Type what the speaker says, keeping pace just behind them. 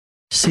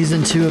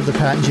Season 2 of the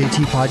Pat and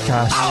JT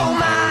podcast. Oh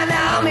man,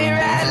 I'm here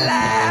at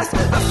last.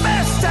 The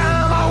best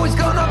time, always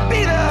gonna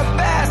be the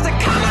best.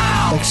 Come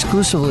on!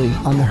 Exclusively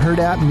on the Herd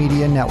App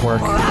Media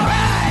Network.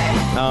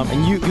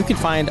 And you can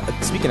find,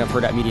 speaking of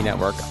Herd App Media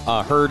Network,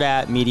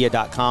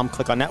 herdappmedia.com.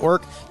 Click on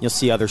network. You'll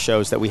see other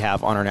shows that we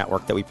have on our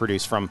network that we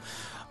produce, from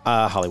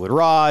Hollywood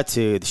Raw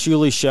to the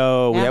Shuley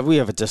Show. Yeah. We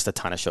have just a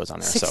ton of shows on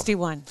there.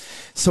 61.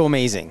 So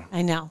amazing.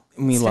 I know.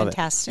 We It's love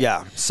fantastic. it.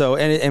 Yeah. So,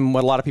 and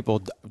what a lot of people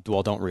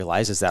don't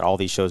realize is that all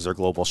these shows are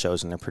global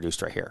shows and they're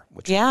produced right here,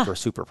 which we're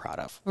super proud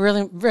of.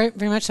 Really, very,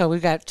 very much so.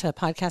 We've got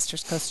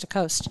podcasters coast to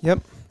coast. Yep.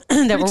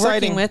 that we're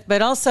exciting. working with,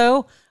 but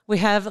also we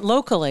have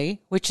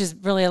locally, which is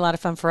really a lot of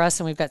fun for us.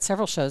 And we've got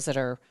several shows that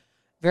are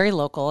very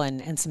local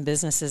and some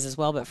businesses as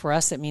well. But for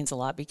us, it means a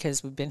lot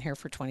because we've been here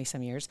for 20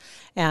 some years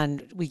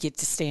and we get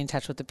to stay in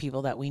touch with the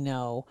people that we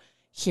know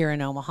here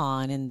in Omaha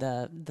and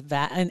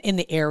in in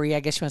the area, I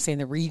guess you want to say in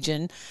the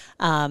region.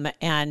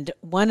 And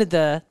one of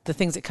the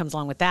things that comes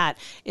along with that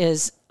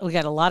is we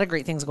got a lot of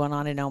great things going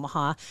on in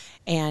Omaha,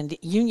 and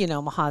Union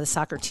Omaha, the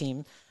soccer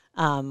team.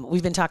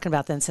 We've been talking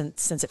about them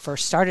since it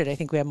first started. I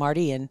think we had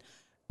Marty and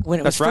when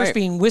it was first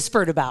being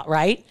whispered about,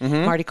 right?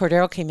 Mm-hmm. Marty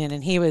Cordero came in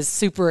and he was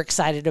super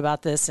excited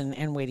about this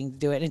and waiting to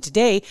do it. And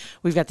today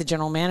we've got the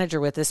general manager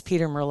with us,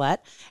 Peter Merlet.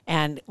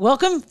 And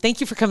welcome. Thank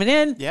you for coming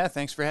in. Yeah,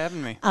 thanks for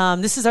having me.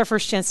 This is our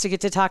first chance to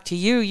get to talk to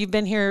you. You've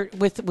been here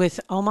with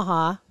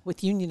Omaha,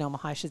 with Union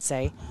Omaha, I should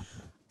say,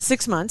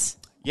 6 months.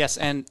 Yes,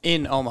 and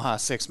in Omaha,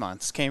 6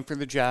 months. Came for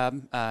the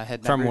job.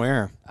 From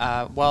where?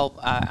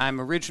 I'm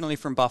originally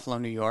from Buffalo,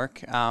 New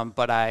York,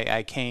 but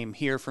I came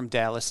here from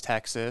Dallas,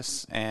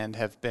 Texas, and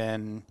have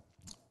been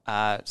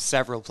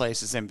several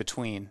places in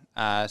between.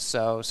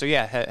 So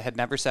had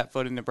never set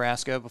foot in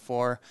Nebraska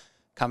before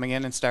coming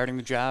in and starting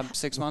the job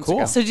 6 months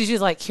ago. So did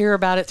you hear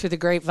about it through the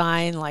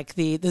grapevine, like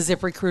the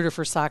Zip Recruiter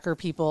for soccer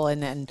people,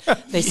 and then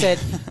they said,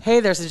 hey,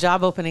 there's a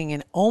job opening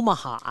in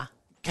Omaha?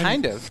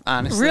 Kind of,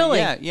 honestly. Really?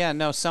 Yeah.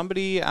 No,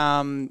 somebody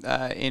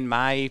in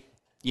my,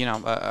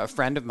 a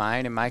friend of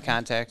mine in my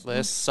contact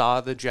list saw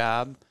the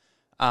job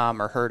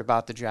or heard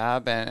about the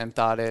job and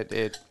thought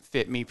it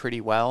fit me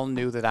pretty well,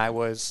 knew that I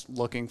was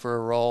looking for a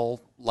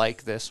role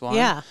like this one.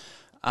 Yeah.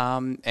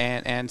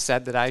 And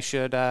said that I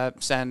should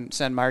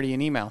send Marty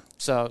an email.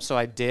 So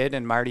I did,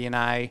 and Marty and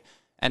I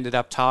ended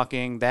up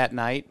talking that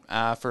night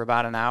for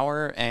about an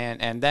hour,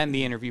 and then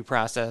the interview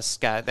process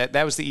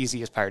that was the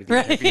easiest part of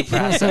the interview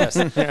process.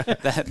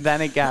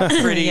 Then it got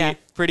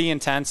pretty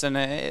intense, and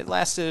it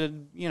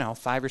lasted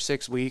 5 or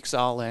 6 weeks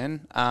all in.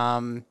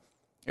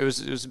 It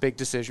was a big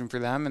decision for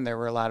them, and there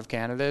were a lot of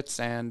candidates,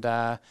 and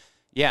they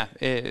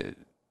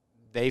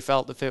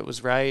felt the fit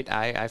was right.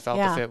 I felt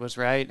the fit was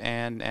right,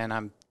 and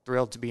I'm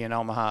thrilled to be in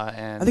Omaha.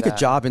 And I think a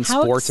job in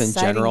sports in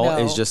general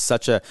is just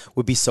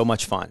would be so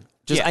much fun.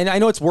 I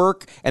know it's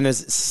work and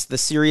there's the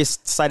serious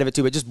side of it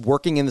too, but just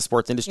working in the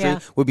sports industry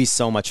would be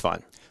so much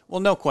fun.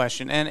 Well, no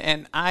question.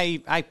 And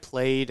I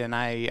played and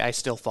I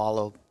still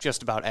follow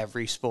just about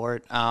every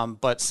sport.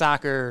 But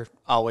soccer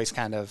always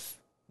kind of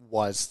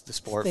was the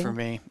sport for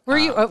me. Were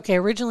you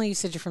originally you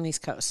said you're from the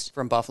East Coast.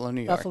 From Buffalo,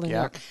 New York. Buffalo, New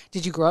York.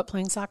 Did you grow up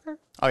playing soccer?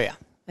 Oh yeah.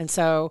 And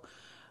so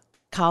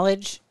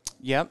college?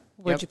 Yep.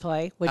 Where'd you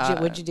play?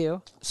 What'd you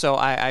do? So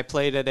I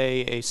played at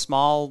a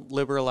small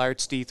liberal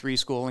arts D3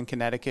 school in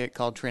Connecticut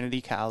called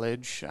Trinity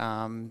College.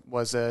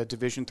 Was a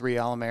Division III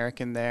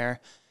All-American there,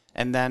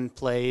 and then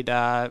played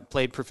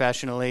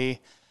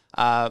professionally,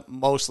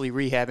 mostly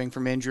rehabbing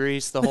from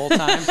injuries the whole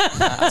time.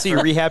 So you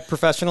rehabbed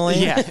professionally?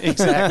 Yeah,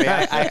 exactly.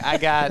 I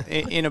got,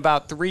 in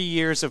about 3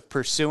 years of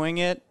pursuing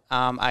it,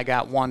 I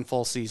got one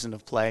full season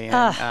of play.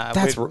 And,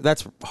 that's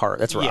hard.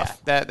 That's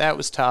rough. Yeah, that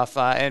was tough.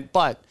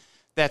 But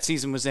that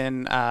season was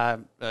in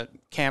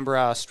Canberra,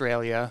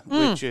 Australia,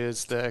 which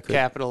is the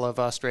capital of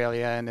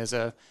Australia and is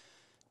a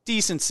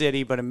decent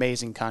city but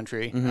amazing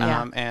country.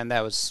 Mm-hmm. And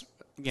that was,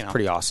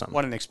 pretty awesome.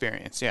 What an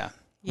experience, yeah.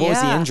 What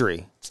was the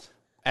injury?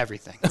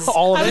 Everything.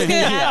 All of it.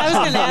 I was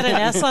going to add an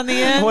S on the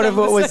end. What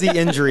was the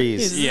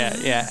injuries? Yeah.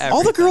 Everything.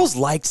 All the girls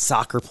liked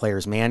soccer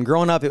players, man.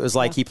 Growing up, it was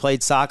like he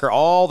played soccer.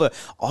 All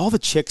the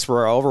chicks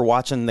were over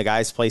watching the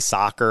guys play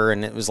soccer,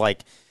 and it was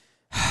like,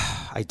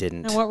 I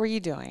didn't. And what were you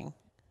doing?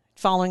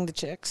 Following the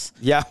chicks.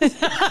 Yeah.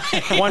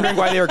 Wondering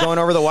why they were going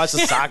over to watch the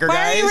soccer guys.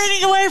 Why are you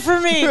running away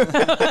from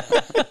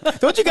me?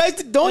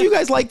 Don't you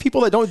guys like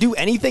people that don't do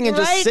anything and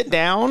just sit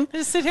down?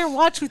 Just sit here and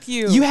watch with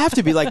you. You have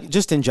to be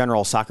just in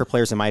general, soccer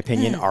players, in my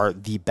opinion, are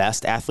the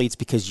best athletes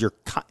because you're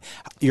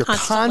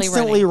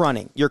constantly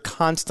running. You're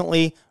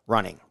constantly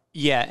running.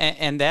 Yeah,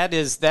 and that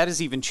is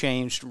even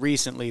changed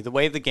recently. The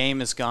way the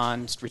game has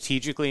gone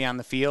strategically on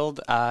the field,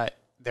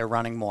 they're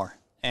running more.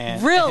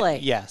 And, really?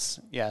 Yes.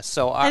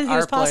 So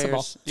our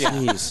players,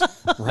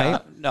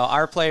 right? No,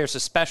 our players,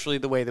 especially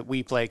the way that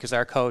we play, because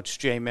our coach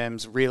Jay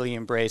Mims really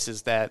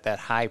embraces that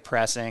high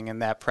pressing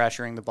and that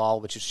pressuring the ball,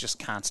 which is just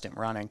constant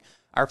running.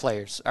 Our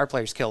players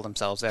kill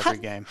themselves every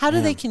game. How do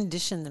they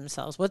condition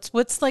themselves?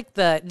 What's like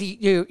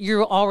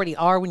you already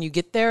are when you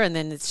get there, and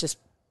then it's just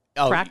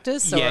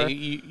practice? Yeah, or,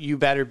 you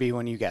better be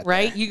when you get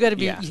right? there. You got to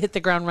be Yeah. you hit the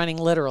ground running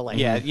literally.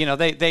 Yeah,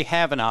 they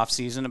have an off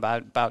season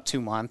about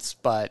 2 months,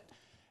 but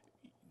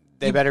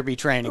they better be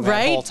training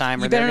Right? that whole time.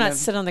 You or they're better not gonna-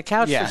 sit on the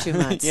couch Yeah. for 2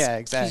 months. Yeah,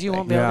 Because exactly. you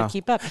won't be able to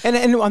keep up.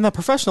 And on the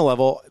professional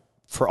level,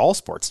 for all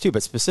sports too,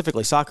 but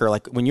specifically soccer,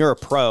 like when you're a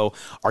pro,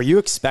 are you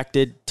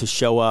expected to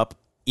show up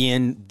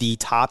in the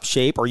top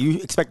shape? Are you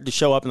expected to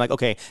show up and like,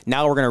 okay,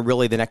 now we're going to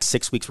really, the next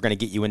 6 weeks, we're going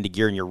to get you into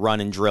gear and your run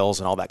and drills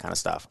and all that kind of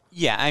stuff?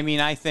 Yeah, I mean,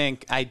 I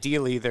think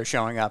ideally they're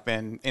showing up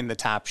in the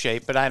top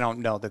shape, but I don't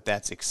know that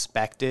that's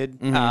expected.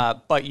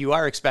 But you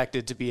are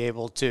expected to be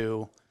able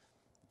to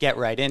get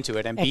right into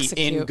it and be in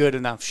Execute. good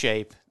enough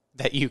shape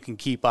that you can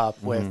keep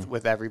up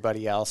with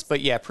everybody else.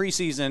 But yeah,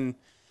 preseason,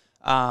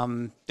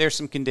 there's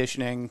some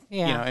conditioning,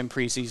 Yeah. in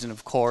preseason,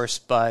 of course,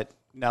 but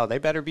no, they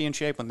better be in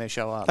shape when they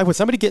show up. Like, would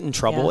somebody get in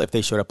trouble Yeah. if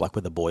they showed up like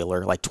with a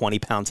boiler, like 20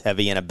 pounds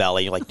heavy and a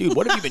belly? You're like, dude,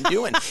 what have you been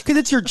doing? Because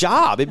it's your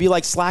job. It'd be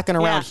like slacking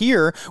around Yeah.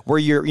 here where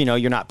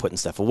you're not putting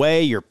stuff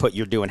away. You're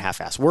doing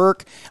half-ass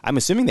work. I'm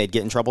assuming they'd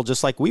get in trouble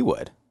just like we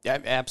would. Yeah,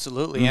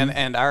 absolutely.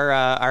 And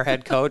our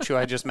head coach, who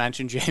I just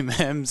mentioned, Jay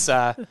Mims,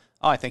 I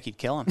think he'd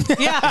kill him.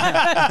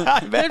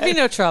 Yeah. There'd be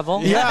no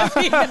trouble. Yeah.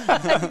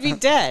 I'd be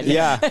dead.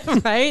 Yeah.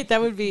 Right?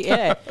 That would be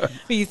it.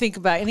 But you think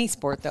about any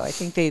sport, though, I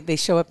think they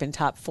show up in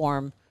top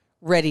form,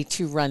 ready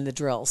to run the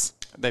drills,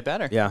 They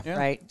better. Yeah.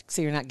 right?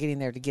 So you're not getting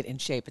there to get in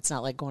shape. It's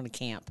not like going to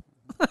camp.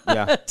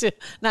 Yeah.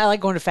 Not like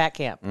going to fat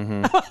camp.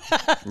 To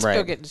go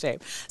Right. get in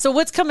shape. So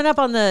what's coming up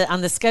on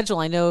the schedule?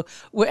 I know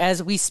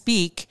as we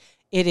speak,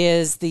 it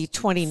is the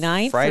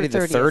 29th Friday or the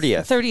 30th.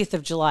 30th. 30th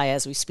of July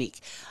as we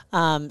speak.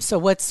 So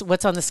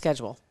what's on the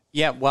schedule?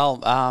 Yeah, well,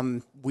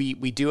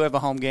 we do have a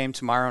home game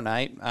tomorrow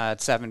night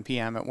at 7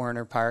 p.m. at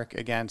Werner Park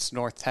against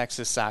North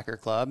Texas Soccer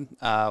Club,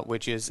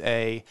 which is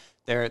they're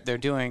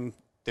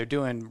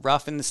doing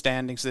rough in the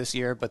standings this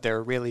year, but they're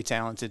a really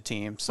talented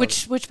team. So,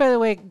 Which by the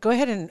way, go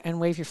ahead and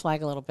wave your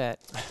flag a little bit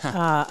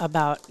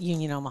about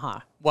Union Omaha.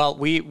 well,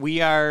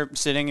 we are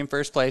sitting in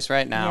first place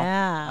right now.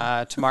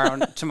 Yeah.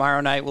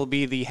 Tomorrow night will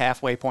be the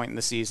halfway point in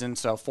the season,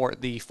 so for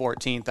the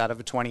 14th out of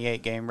a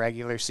 28 game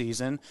regular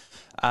season.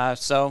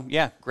 So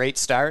yeah, great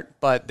start.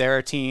 But there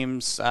are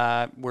teams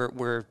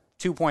we're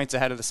 2 points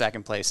ahead of the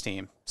second place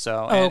team.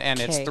 So and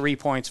it's Okay. 3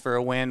 points for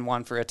a win,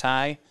 1 for a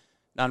tie,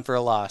 none for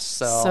a loss.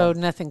 So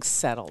nothing's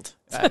settled.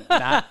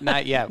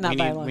 Not yet. Not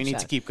by a long we need to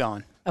shot. keep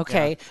going.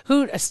 Okay.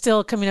 Who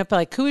still coming up?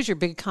 Like, who is your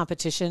big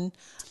competition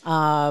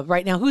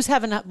right now? Who's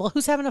having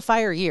a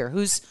fire year?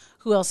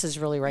 Who else is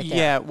really right there?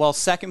 Yeah, well,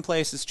 second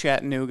place is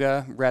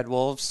Chattanooga Red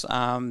Wolves.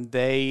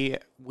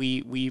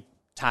 We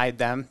tied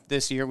them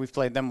this year. We've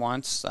played them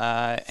once,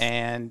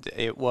 and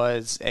it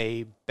was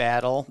a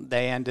battle.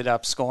 They ended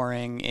up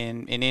scoring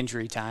in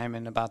injury time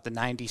in about the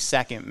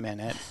 92nd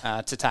minute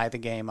to tie the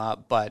game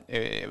up, but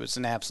it was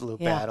an absolute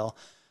battle.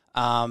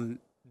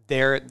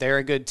 They're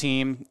a good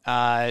team.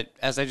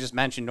 As I just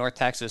mentioned, North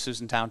Texas,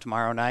 who's in town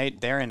tomorrow night,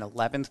 they're in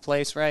 11th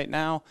place right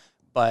now,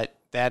 but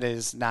that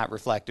is not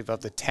reflective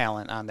of the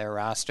talent on their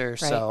roster,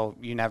 so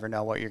you never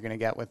know what you're going to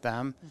get with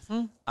them.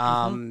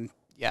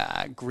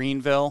 Yeah,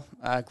 Greenville.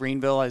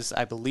 Greenville is,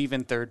 I believe,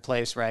 in third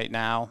place right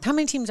now. How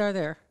many teams are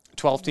there?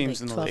 12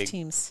 teams in the 12 league.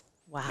 teams.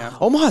 Wow.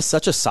 Omaha is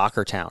such a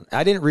soccer town.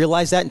 I didn't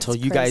realize that until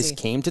you guys crazy.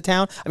 came to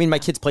town. I mean, my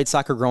kids played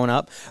soccer growing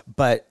up,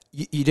 but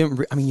you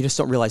didn't. You just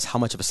don't realize how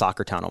much of a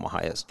soccer town Omaha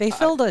is. They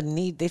filled a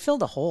need. They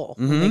filled a hole.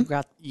 When they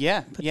got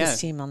Yeah, put yeah. this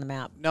team on the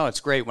map. No,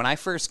 it's great. When I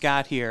first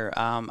got here,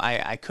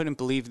 I couldn't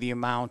believe the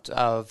amount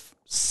of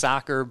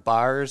soccer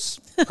bars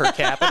per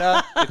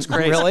capita. It's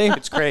crazy. Really?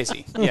 It's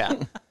crazy. Yeah.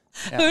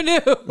 Who knew?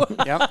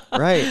 Yep.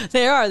 Right.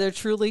 They're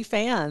truly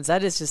fans.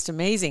 That is just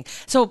amazing.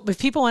 So if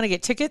people want to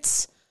get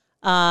tickets,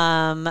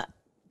 website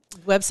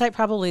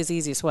probably is the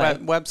easiest way.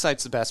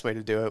 Website's the best way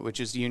to do it,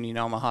 which is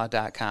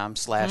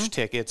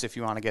unionomaha.com/tickets if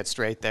you want to get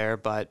straight there.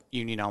 But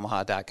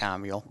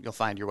unionomaha.com, you'll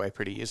find your way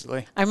pretty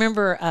easily. I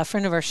remember a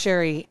friend of ours,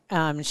 Sherry,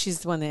 she's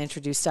the one that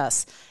introduced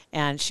us,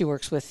 and she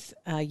works with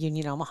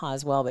Union Omaha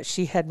as well, but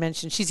she had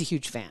mentioned she's a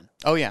huge fan.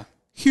 Oh, yeah.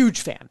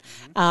 Huge fan.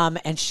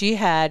 And she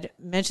had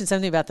mentioned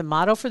something about the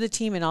motto for the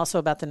team and also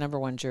about the number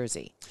 1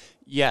 jersey.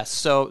 Yes.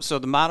 So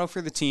the motto for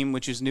the team,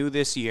 which is new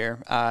this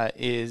year,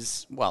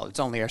 is, well, it's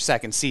only our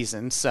second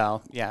season.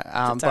 So,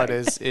 yeah. But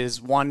is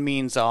one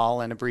means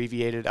all and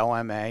abbreviated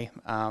OMA,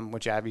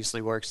 which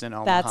obviously works in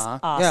Omaha. That's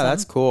awesome. Yeah,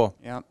 that's cool.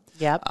 Yep.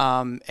 Yep.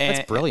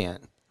 That's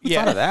brilliant. Who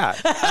yeah. thought of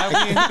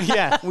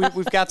that?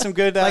 We've got some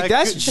good.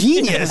 That's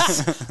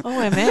genius.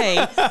 OMA.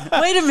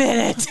 Wait a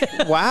minute.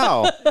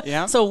 Wow.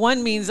 Yeah. So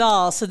one means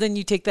all. So then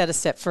you take that a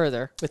step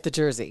further with the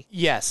jersey.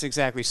 Yes,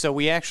 exactly. So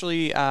we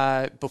actually,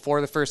 before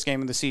the first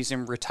game of the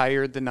season,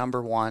 retired the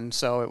number 1,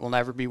 so it will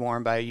never be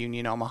worn by a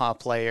Union Omaha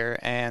player.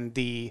 And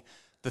the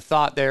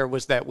thought there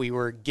was that we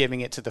were giving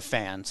it to the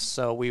fans.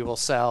 So we will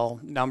sell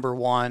number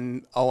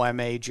 1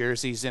 OMA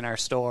jerseys in our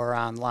store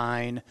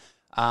online.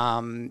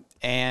 And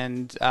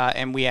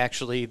we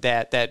actually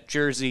that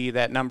jersey,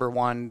 that number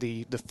 1,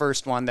 the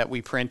first one that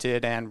we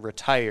printed and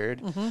retired,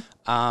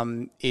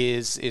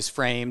 is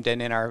framed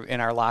and in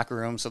our locker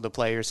room so the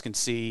players can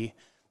see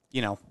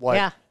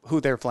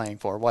who they're playing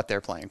for, what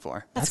they're playing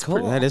for. That's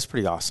cool. That is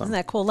pretty awesome. Isn't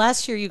that cool?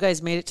 Last year, you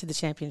guys made it to the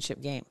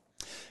championship game.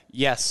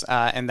 Yes,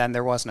 and then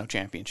there was no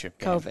championship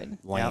game. COVID.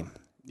 Lame.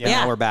 Yep.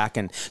 Now we're back.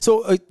 And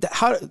so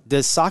how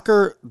does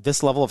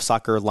this level of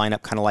soccer line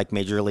up kind of like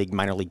Major League,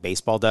 Minor League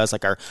Baseball does?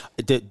 Like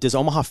does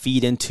Omaha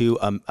feed into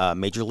a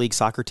Major League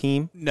soccer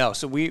team? No,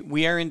 so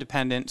we are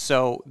independent.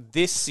 So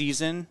this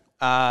season,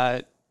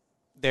 there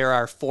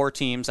are 4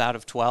 teams out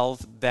of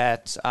 12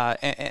 that,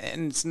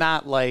 and it's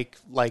not like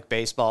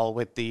baseball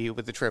with the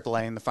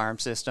AAA and the farm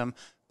system,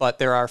 but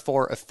there are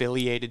 4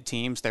 affiliated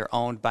teams. They're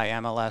owned by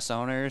MLS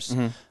owners.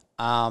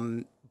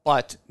 Mm-hmm.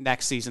 But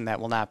next season that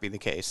will not be the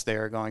case. They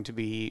are going to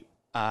be.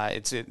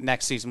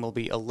 Next season will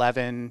be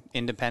 11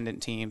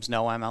 independent teams,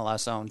 no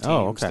MLS owned teams.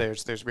 Oh, okay.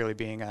 There's really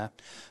being a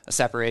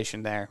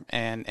separation there,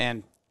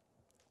 and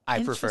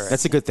I prefer it.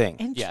 That's a good thing.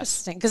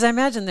 Interesting, because I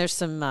imagine there's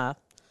some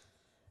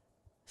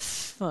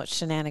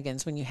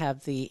shenanigans when you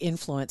have the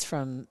influence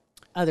from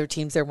other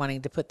teams. They're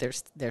wanting to put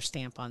their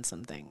stamp on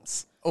some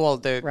things. Well,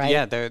 there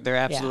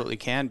absolutely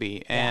Yeah. can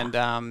be, and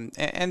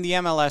the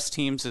MLS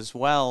teams as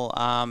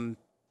well.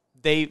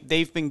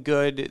 They've been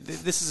good.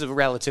 This is a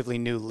relatively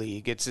new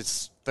league. It's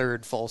its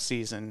 3rd full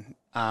season.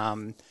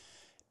 And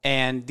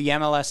the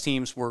MLS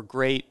teams were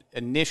great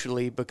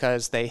initially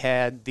because they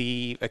had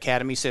the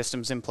academy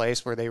systems in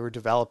place where they were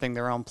developing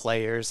their own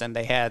players, and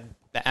they had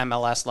the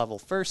MLS level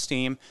first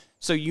team.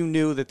 So you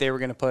knew that they were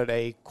going to put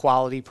a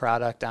quality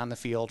product on the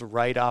field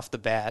right off the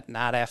bat,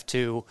 not have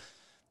to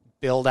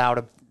build out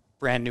a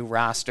brand new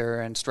roster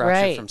and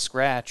structure from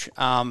scratch.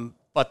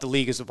 But the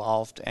league has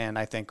evolved, and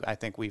I think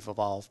we've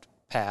evolved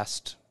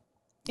past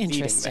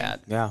Interesting.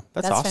 that. Yeah,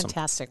 that's awesome.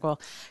 Fantastic. Well,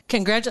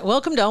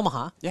 welcome to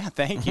Omaha. Yeah,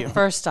 thank you.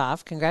 First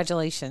off,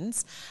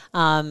 congratulations.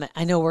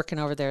 I know working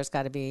over there has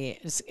got to be,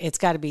 it's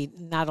got to be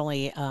not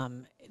only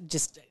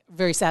just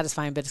very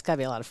satisfying, but it's got to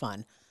be a lot of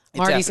fun.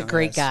 Marty's a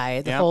great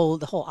guy. The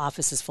whole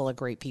office is full of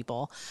great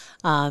people.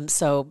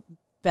 So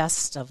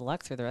best of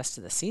luck through the rest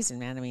of the season,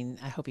 man. I mean,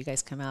 I hope you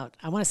guys come out.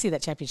 I want to see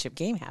that championship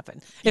game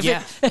happen.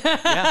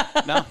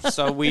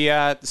 So we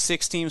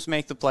 6 teams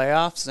make the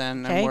playoffs,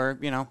 and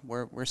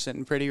we're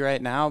sitting pretty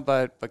right now,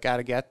 but got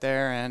to get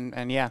there, and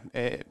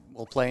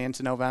we'll play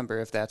into November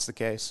if that's the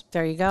case.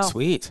 There you go.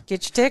 Sweet.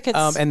 Get your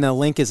tickets. And the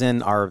link is in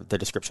the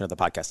description of the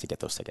podcast to get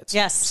those tickets.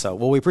 Yes. So,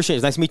 we appreciate it.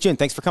 It's nice to meet you, and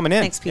thanks for coming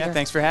in. Thanks, Peter. Yeah,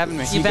 thanks for having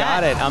me. You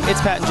got it.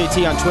 It's Pat and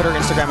JT on Twitter,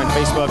 Instagram, and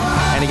Facebook.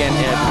 And again,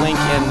 link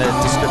in the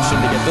description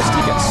to get those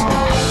tickets.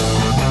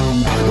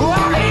 Oh,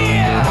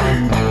 yeah.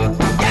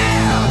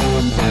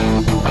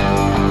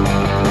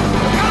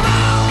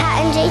 Pat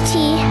and JT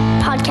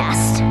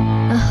Podcast,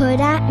 a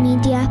Hurrdat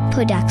Media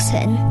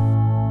Production.